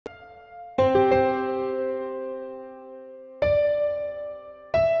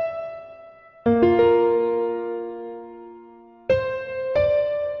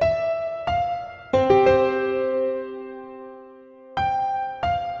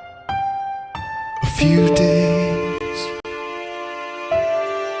few days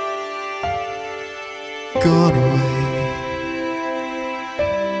gone away.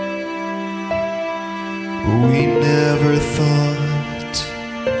 We never thought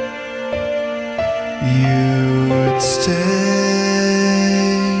you'd stay.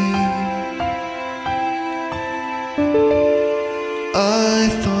 I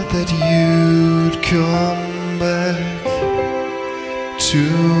thought that you'd come back to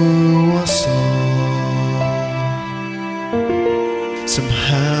us all.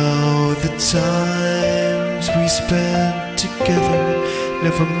 Somehow the times we spent together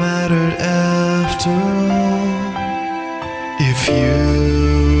never mattered after all. If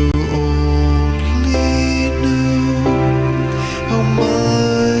you only knew how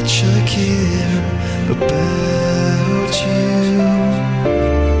much I care about you,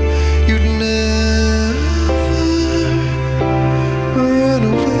 you'd never run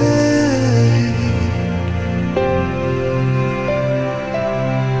away.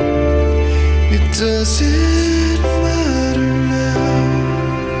 It doesn't matter now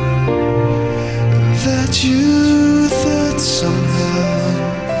that you thought somehow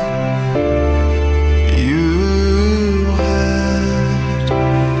you had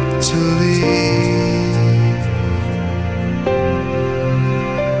to leave.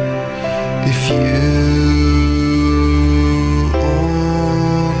 If you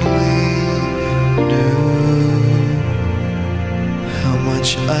only knew how much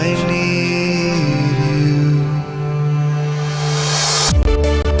I need